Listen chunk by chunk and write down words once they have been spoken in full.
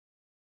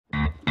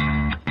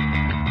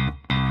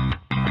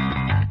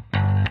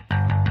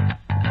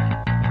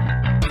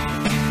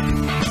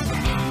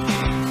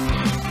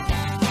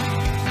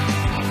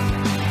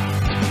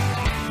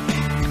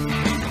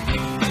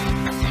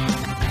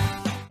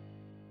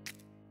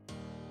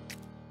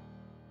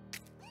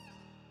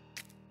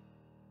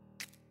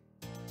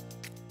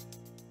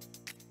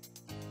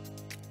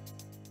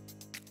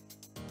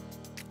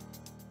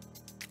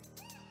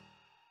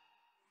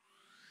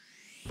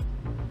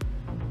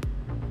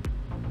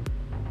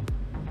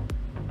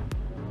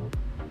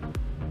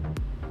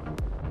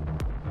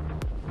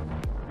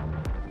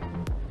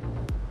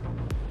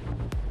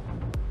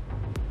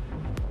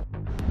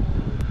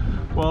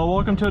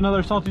welcome to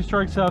another Salty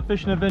Strikes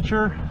fishing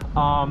adventure.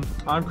 I'm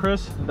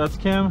Chris, that's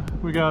Kim.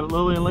 We got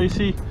Lily and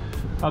Lacey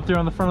up there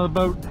on the front of the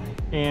boat,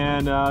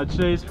 and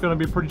today's going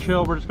to be pretty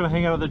chill. We're just going to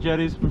hang out at the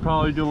jetties and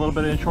probably do a little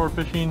bit of inshore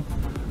fishing.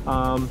 We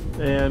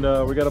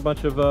got a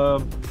bunch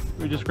of,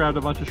 we just grabbed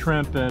a bunch of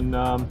shrimp and,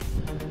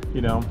 you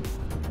know,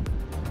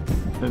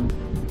 and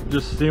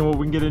just seeing what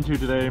we can get into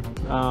today.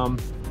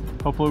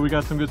 Hopefully we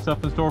got some good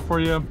stuff in store for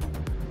you.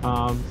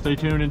 Stay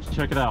tuned and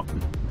check it out.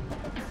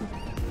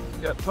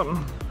 Got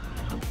something.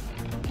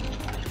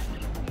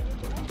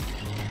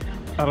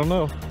 I don't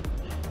know.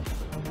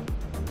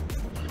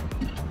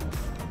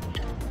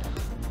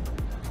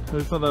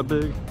 It's not that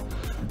big.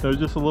 There's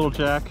just a little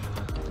jack.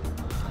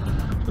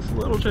 Just a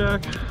little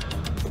jack.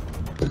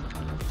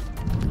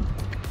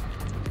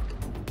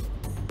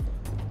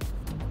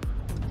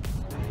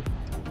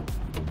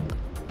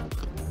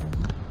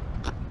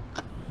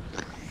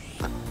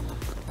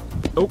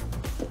 Oh,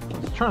 I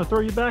was trying to throw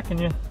you back and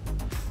you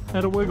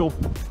had a wiggle.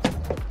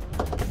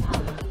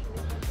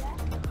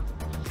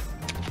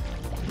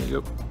 There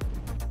you go.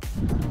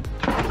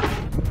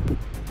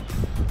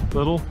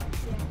 Little.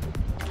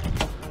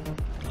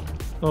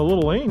 A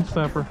little lane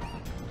snapper.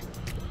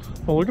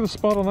 Oh, look at the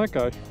spot on that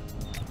guy.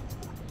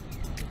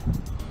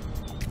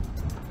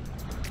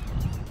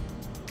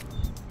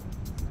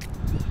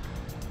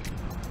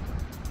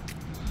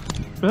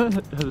 That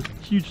has a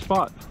huge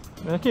spot.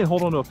 Man, I can't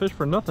hold on to a fish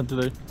for nothing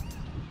today.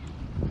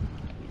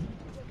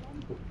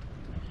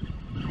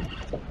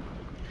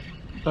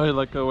 Oh, he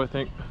let go, I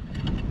think.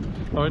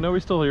 Oh, no,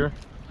 he's still here.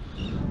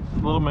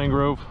 Little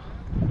mangrove.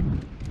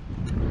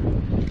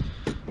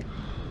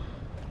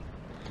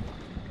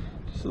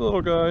 Just a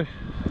little guy.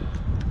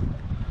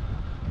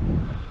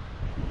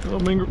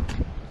 Little mangrove.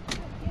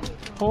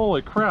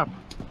 Holy crap.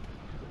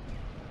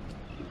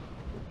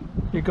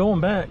 You're going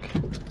back.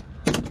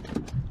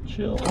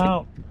 Chill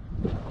out.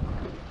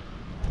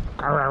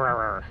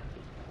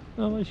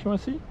 Oh, you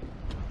want to see?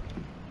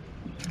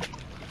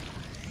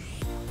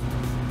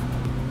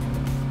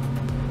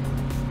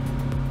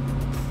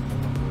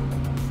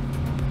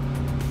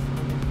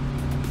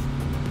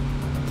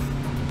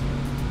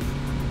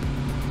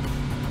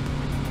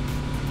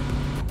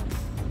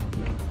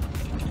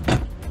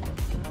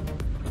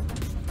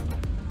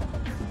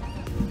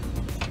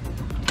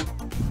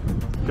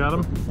 Got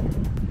him.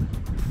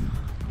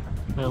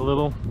 And a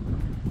little.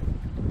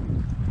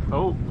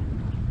 Oh,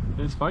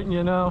 he's fighting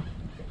you now.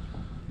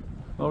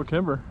 Oh,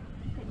 Kimber.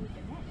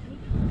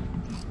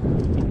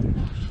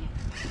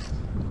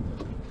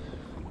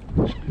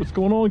 What's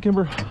going on,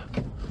 Kimber?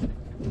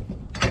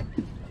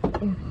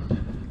 Can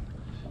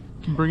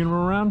bring him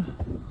around.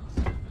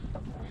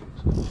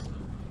 Do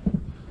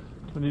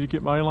I need to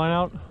get my line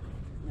out?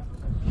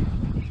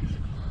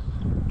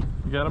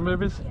 You got him,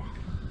 babies?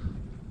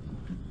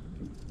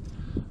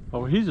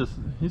 Oh, he's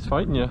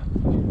fighting you.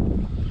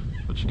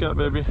 What you got,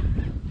 baby?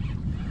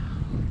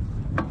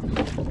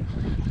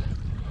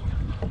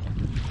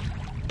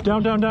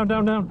 Down, down, down,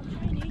 down, down.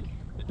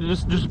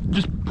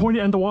 Just point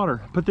it in the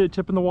water. Put the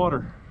tip in the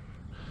water.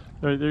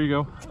 There you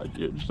go. I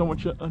just don't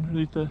want you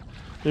underneath the.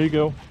 There you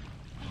go.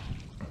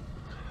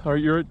 All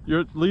right, you're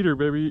leader,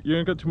 baby. You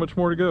ain't got too much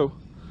more to go.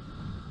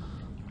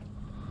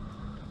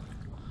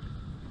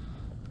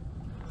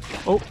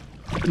 Oh,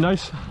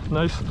 nice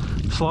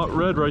slot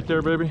red right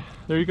there, baby.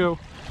 There you go.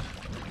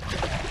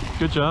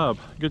 Good job.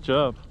 Good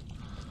job.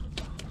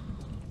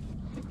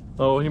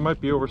 Oh, he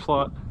might be over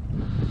slot.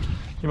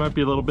 He might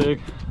be a little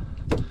big.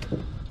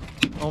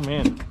 Oh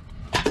man.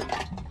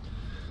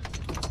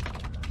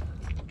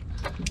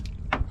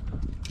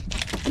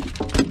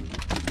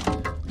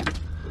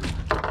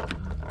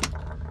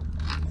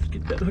 Let's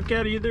get that hook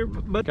out of you there,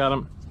 bud. Got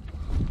him.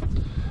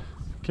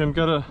 Kim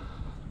got a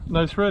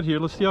nice red here.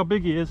 Let's see how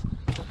big he is.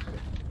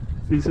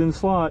 He's in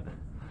slot.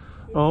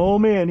 Oh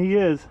man, he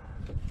is.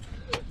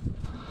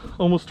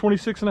 Almost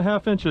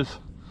 26.5 inches.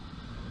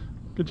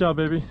 Good job,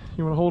 baby.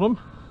 You want to hold him?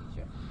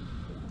 Sure.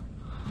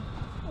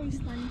 Oh, he's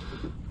funny.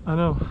 I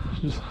know.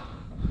 Just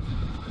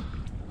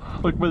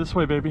look this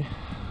way, baby.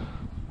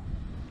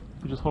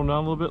 You just hold him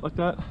down a little bit like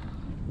that.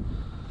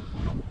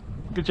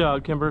 Good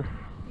job, Kimber.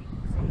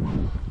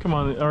 Come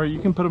on. All right, you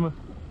can put him.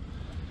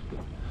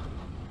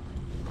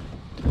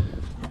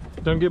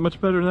 Don't get much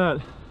better than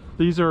that.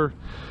 These are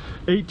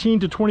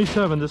 18 to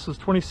 27. This is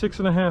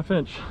 26.5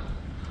 inch.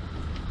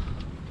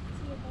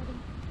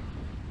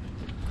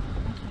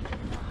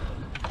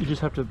 You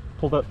just have to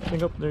pull that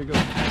thing up. There you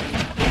go.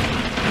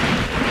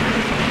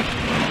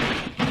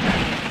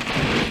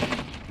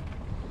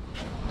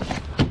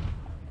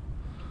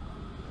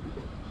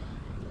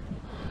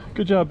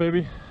 Good job,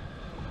 baby.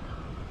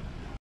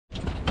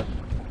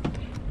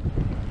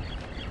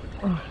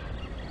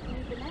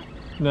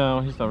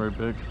 No, he's not very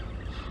big.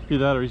 Either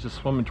that or he's just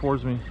swimming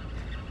towards me.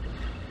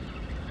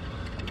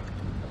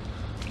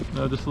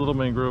 No, just a little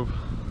mangrove.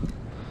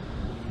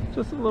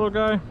 Just a little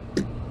guy.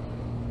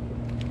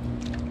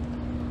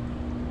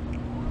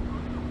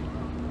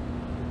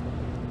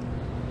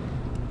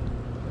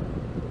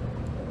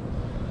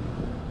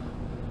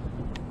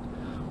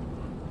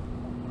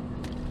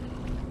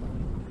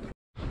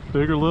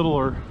 Big or little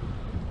or?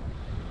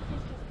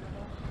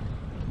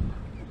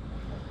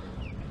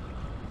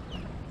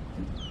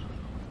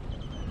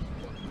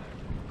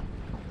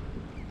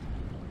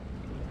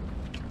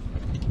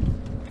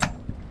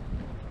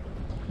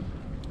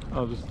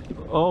 I'll just,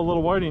 oh, a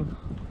little whiting.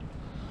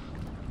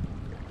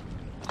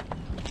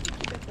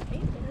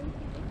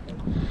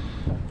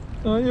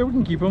 Yeah, we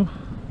can keep them.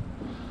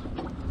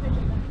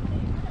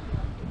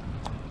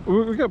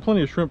 We got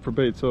plenty of shrimp for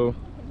bait, so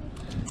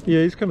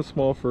yeah, he's kind of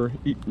small for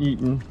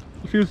eating.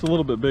 If he was a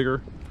little bit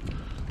bigger,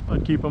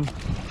 I'd keep him.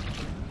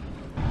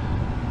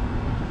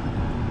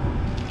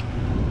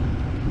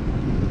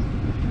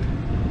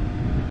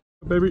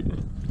 Baby.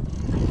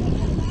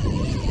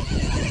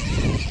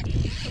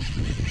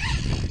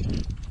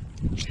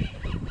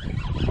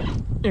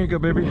 There you go,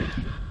 baby.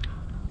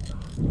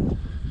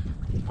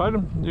 Fight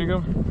him. There you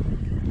go.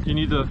 Do you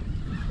need the?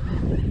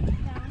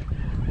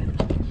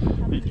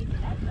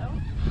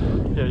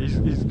 Yeah,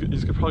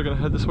 he's probably gonna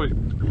head this way.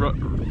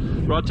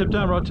 Rod tip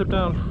down. Rod tip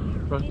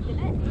down. Rod.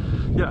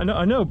 Yeah,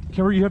 I know.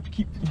 Kimber, you have to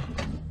keep.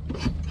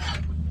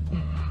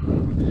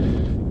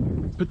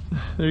 But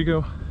there you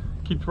go.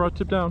 Keep the rod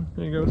tip down.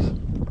 There he goes.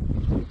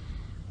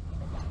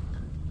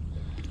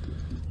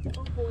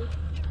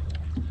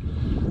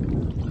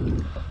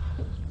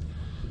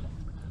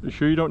 You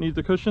sure you don't need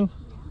the cushion?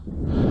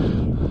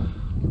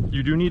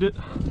 You do need it?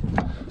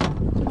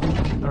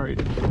 All right,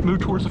 move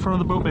towards the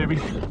front of the boat, baby.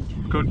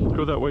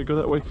 Go that way, go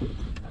that way.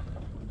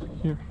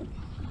 Here.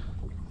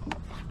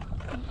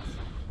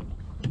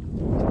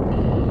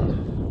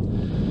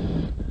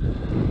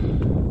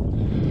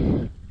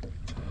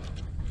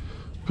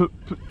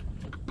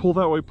 Pull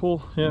that way,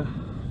 pull. Yeah,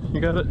 you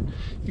got it.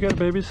 You got it,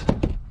 babies.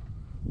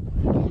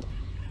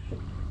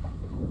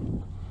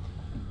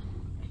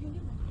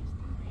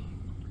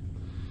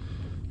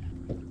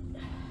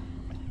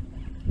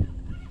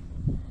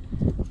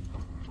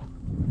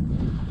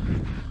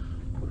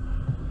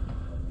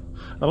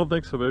 I don't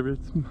think so, baby.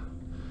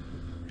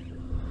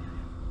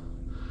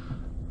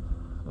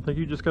 I think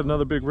you just got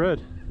another big red.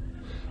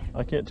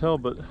 I can't tell,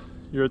 but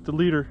you're at the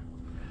leader.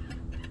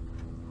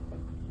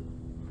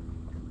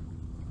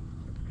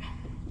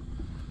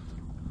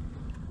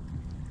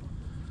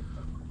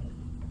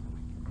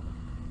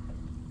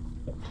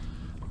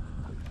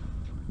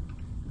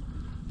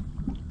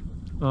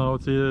 Oh,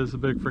 it is a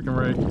big freaking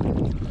ray.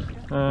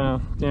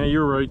 Yeah,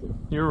 you're right.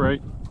 You're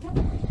right.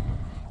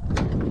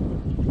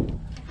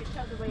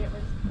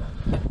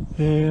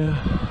 Yeah.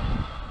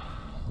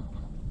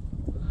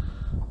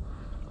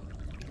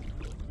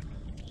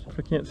 If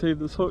I can't save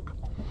this hook.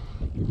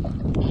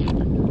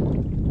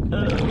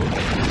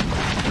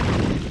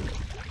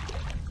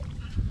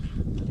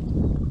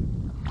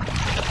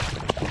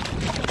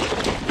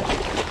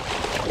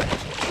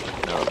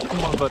 Oh,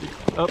 come on, buddy.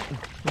 Up.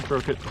 I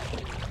broke it.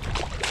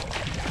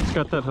 It's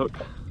got that hook.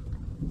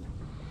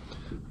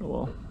 Oh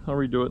well, I'll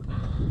redo it.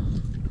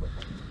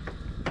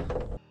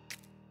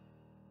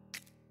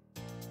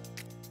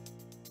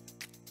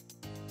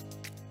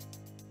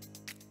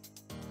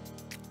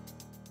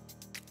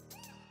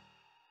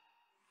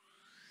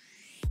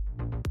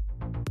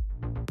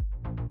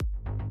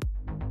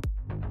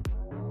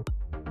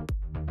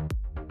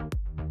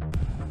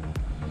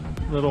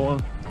 Little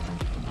one.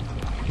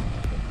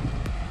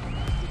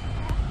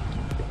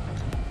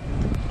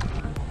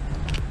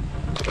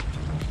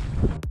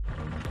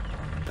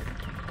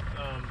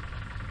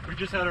 We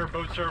just had our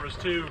boat service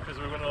too because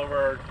we went over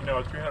our,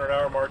 our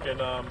 300-hour mark,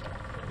 and I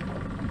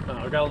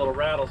got a little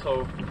rattle,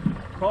 so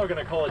probably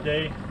gonna call it a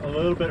day a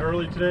little bit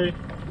early today,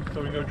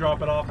 so we can go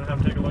drop it off and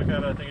have them take a look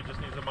at it. I think it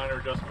just needs a minor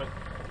adjustment.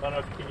 I don't know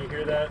if can you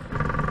hear that.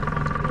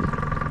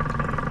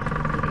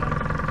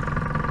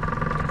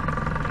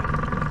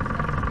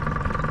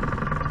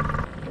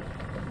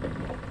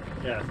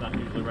 Yeah, it's not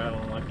usually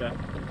rattling like that.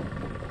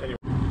 Anyway.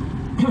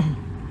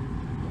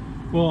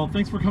 Well,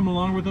 thanks for coming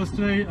along with us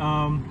today.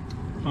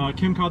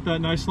 Kim caught that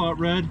nice slot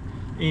red,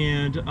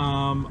 and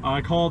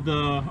I called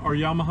our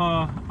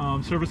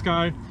Yamaha service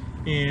guy,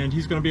 and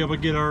he's going to be able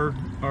to get our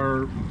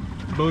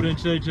boat in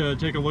today to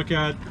take a look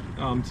at,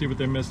 see what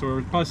they missed,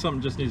 or probably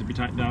something just needs to be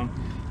tightened down.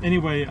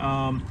 Anyway,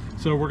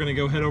 so we're going to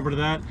go head over to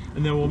that,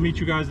 and then we'll meet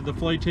you guys at the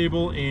fillet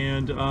table,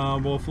 and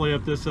we'll fillet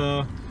up this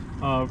slot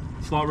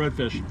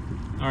redfish.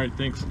 All right,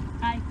 thanks.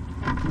 Bye.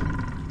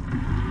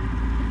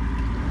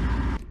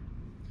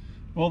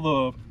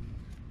 Well,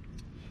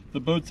 the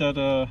boat's at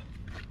the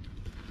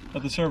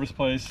service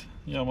place,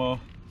 Yamaha,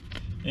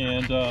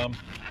 and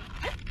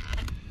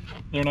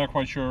they're not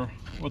quite sure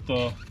what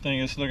the thing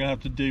is, so they're gonna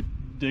have to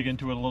dig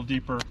into it a little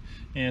deeper,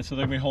 and so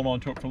they're gonna be holding on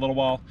to it for a little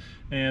while,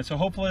 and so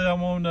hopefully that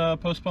won't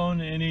postpone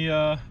any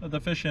of the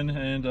fishing,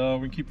 and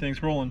we can keep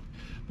things rolling.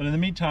 But in the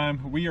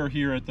meantime, we are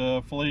here at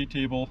the fillet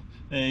table,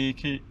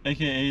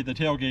 aka the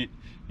tailgate,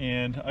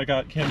 and I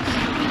got Kim's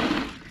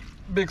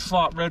big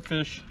slot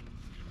redfish.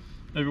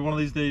 Maybe one of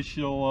these days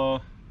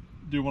she'll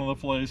do one of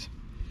the fillets.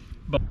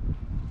 But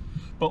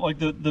like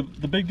the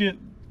big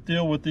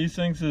deal with these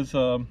things is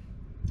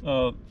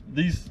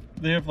these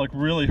they have like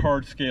really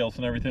hard scales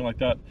and everything like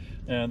that,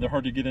 and they're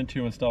hard to get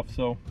into and stuff.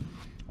 So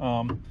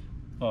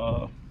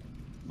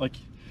like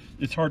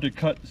it's hard to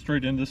cut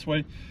straight in this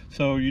way,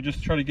 so you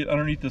just try to get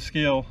underneath the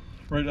scale,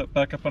 right up,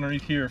 back up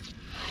underneath here,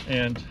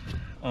 and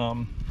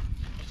I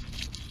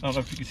don't know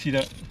if you can see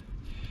that,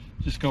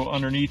 just go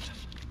underneath.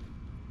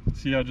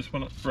 See how I just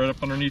went right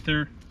up underneath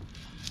there?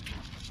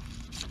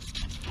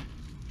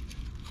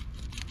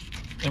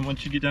 And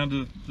once you get down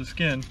to the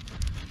skin,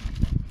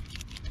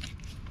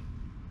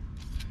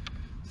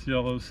 see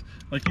all those,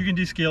 like you can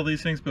descale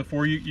these things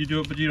before you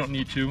do it, but you don't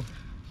need to.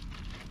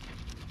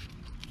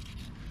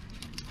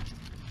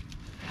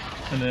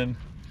 And then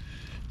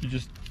you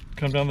just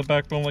come down the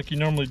backbone like you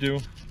normally do.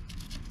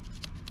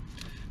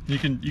 You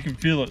can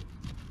feel it,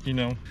 you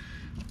know.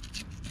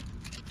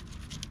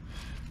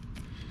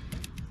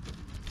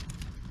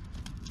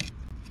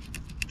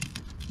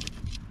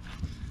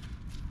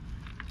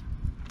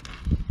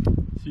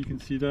 So you can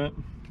see that.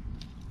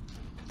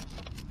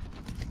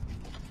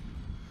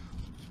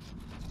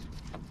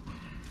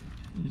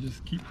 You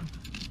just keep.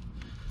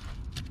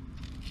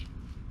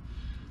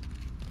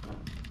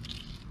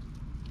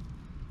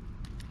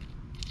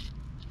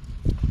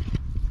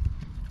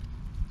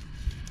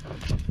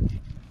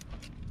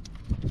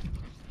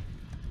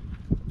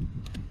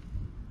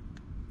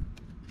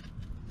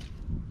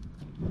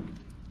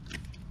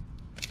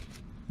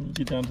 You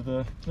get down to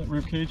that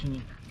rib cage and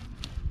you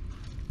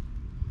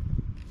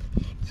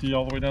see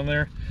all the way down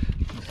there.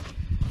 Just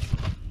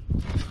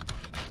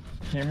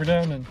hammer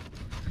down and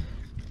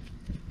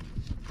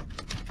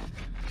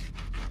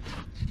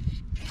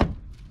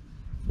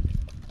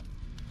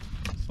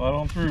slide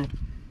on through,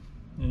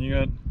 and you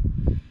got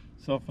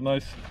yourself a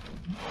nice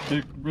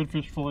big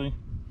redfish fillet.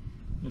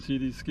 You see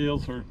these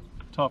scales are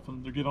tough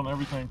and they get on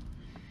everything.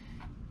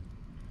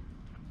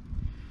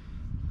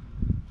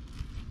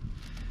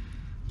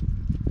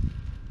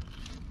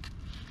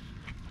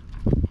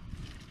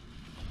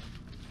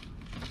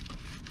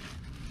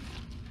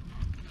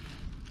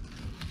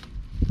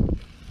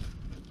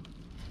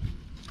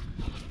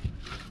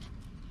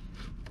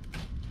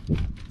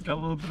 Got a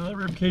little bit of that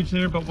rib cage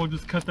there, but we'll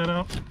just cut that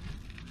out.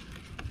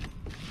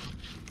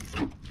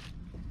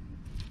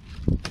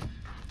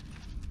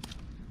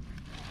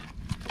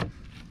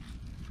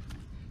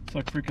 It's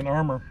like freaking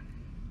armor.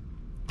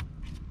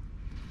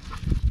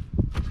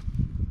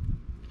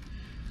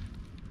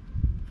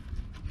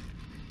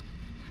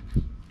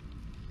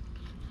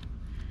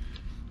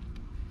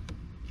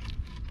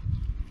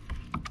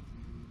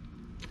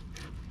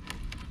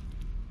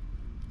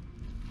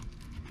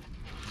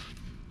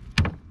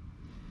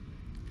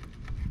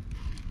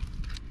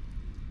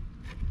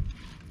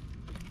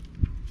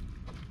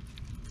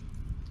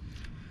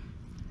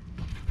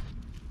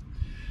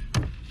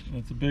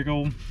 That's a big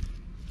old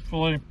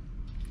fillet. And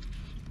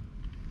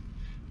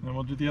then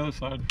we'll do the other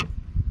side.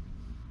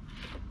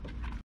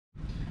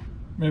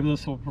 Maybe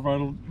this will provide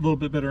a little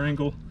bit better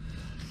angle,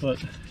 but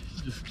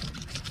just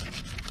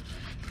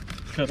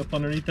cut up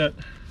underneath that,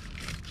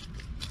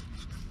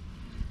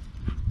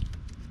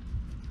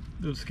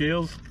 those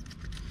scales,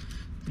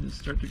 and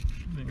just start to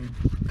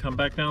come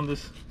back down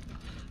this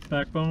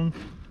backbone.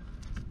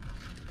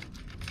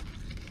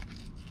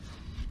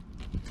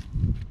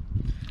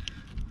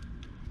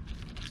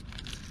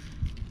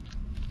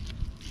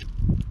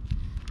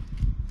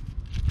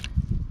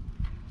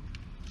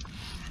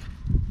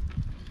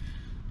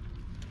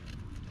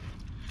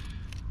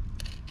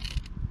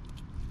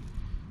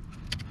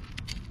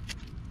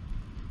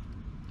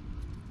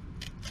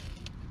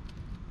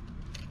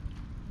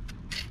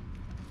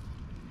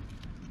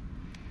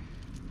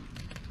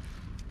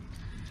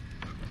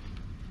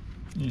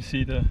 You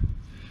see the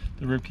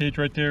rib cage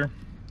right there.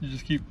 You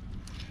just keep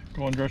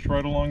going just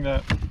right along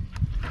that.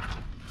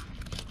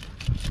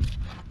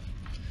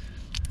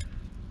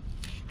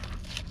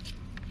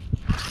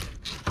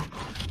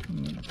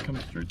 And come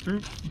straight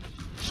through.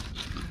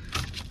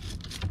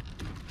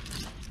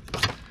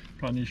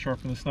 Probably need to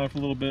sharpen this knife a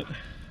little bit.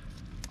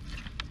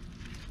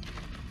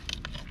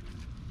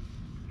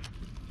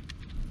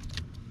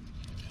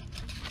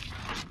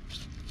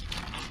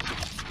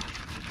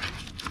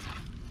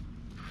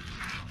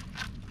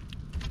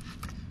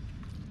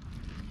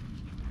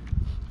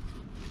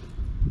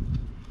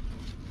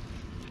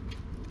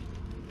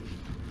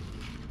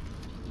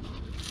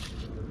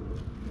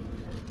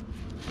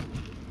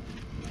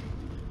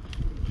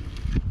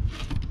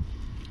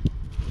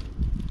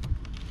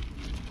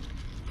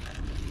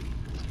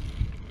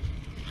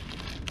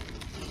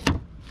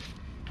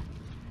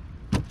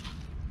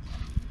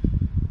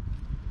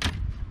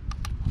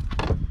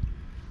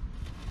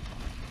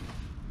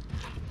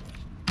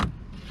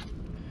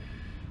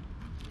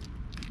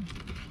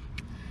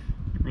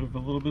 A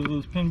little bit of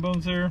those pin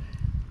bones there.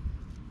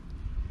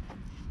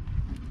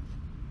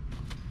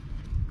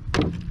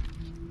 And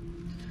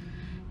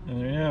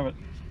there you have it.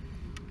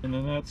 And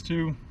then that's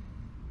two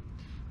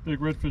big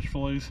redfish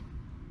fillets.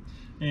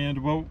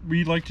 And what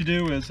we like to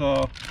do is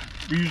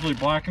we usually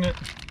blacken it.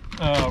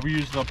 We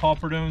use the Paul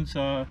Perdone's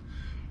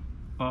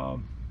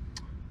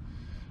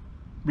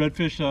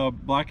redfish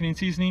blackening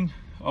seasoning,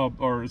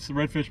 or it's the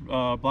redfish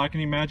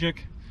blackening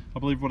magic, I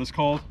believe what it's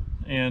called.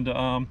 And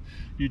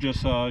you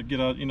just get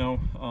a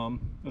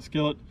a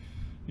skillet,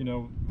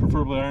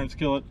 preferably iron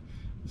skillet.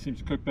 It seems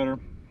to cook better,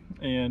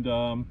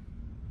 and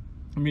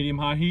medium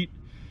high heat,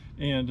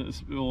 and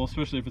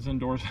especially if it's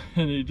indoors.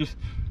 And you just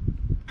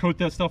coat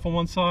that stuff on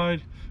one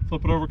side,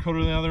 flip it over, coat it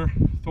on the other,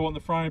 throw it in the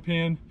frying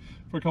pan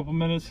for a couple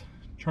minutes,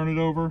 turn it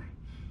over,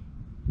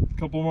 a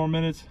couple more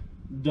minutes,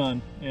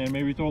 done. And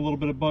maybe throw a little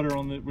bit of butter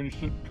on when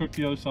you cook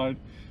the other side.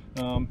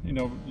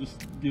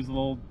 Just gives a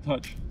little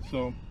touch.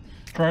 So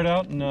try it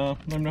out and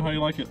let me know how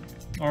you like it.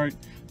 All right,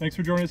 thanks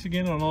for joining us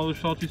again on another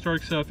Salty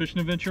Strikes fishing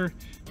adventure,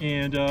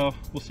 and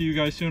we'll see you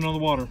guys soon on the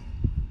water.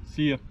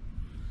 See ya.